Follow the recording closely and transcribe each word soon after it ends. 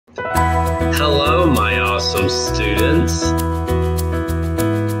awesome students.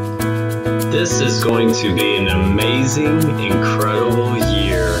 This is going to be an amazing, incredible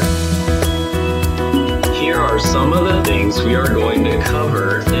year. Here are some of the things we are going to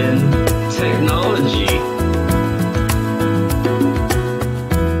cover in technology.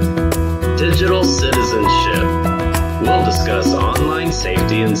 Digital citizenship. We'll discuss online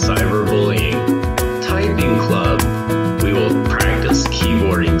safety and cyberbullying. Typing club. We will practice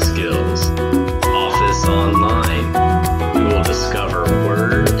keyboarding skills. Office Online. We will discover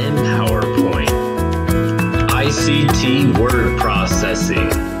Word and PowerPoint. ICT word processing.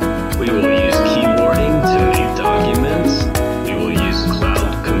 We will use keyboarding to make documents. We will use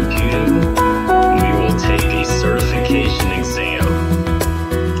cloud computing. We will take a certification exam.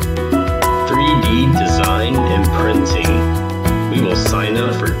 3D design and printing. We will sign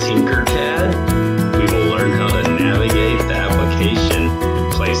up for Tinkercad. We will learn how to navigate the application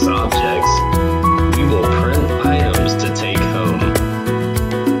and place objects. We will print items to take home.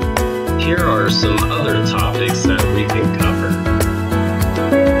 Here are some other topics that we can cover.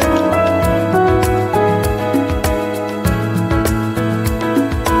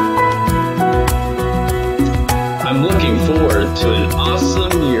 I'm looking forward to an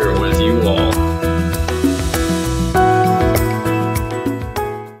awesome year